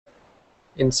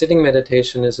In sitting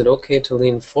meditation, is it okay to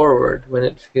lean forward when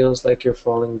it feels like you're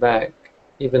falling back,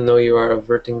 even though you are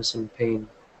averting some pain?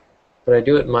 But I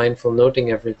do it mindful, noting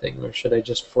everything, or should I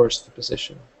just force the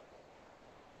position?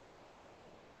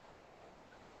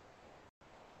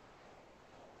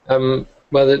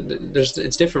 Well,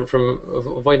 it's different from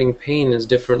avoiding pain is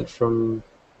different from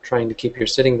trying to keep your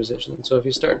sitting position. So if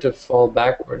you start to fall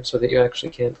backward so that you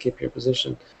actually can't keep your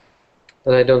position,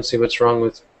 then I don't see what's wrong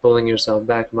with pulling yourself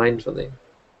back mindfully.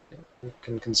 You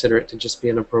can consider it to just be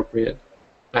an appropriate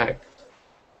act.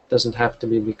 It doesn't have to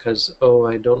be because, oh,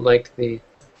 I don't like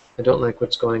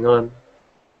what's going on.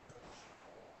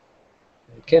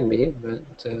 It can be,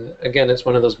 but again, it's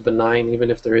one of those benign.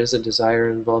 Even if there is a desire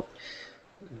involved,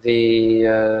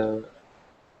 the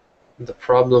the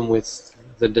problem with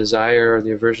the desire or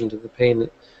the aversion to the pain,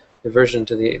 the aversion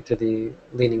to the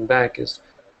leaning back is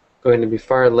going to be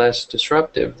far less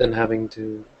disruptive than having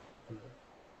to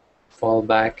fall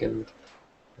back and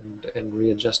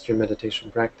readjust your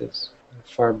meditation practice.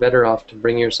 Far better off to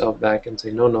bring yourself back and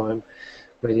say, no, no,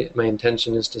 my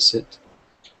intention is to sit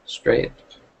straight.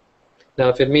 Now,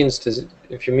 if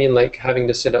you mean like having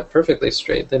to sit up perfectly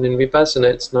straight, then in Vipassana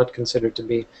it's not considered to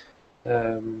be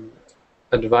um,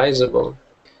 advisable,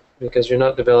 because you're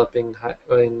not developing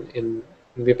in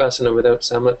Vipassana without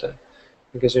samatha,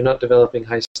 because you're not developing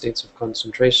high states of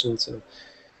concentration. So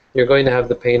you're going to have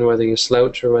the pain whether you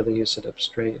slouch or whether you sit up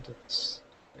straight.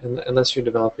 Unless you're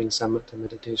developing samatha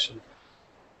meditation,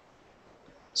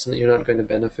 so you're not going to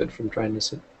benefit from trying to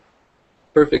sit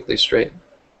perfectly straight.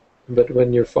 But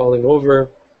when you're falling over,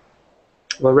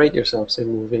 well, right yourself, say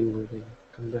moving, moving,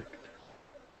 come back.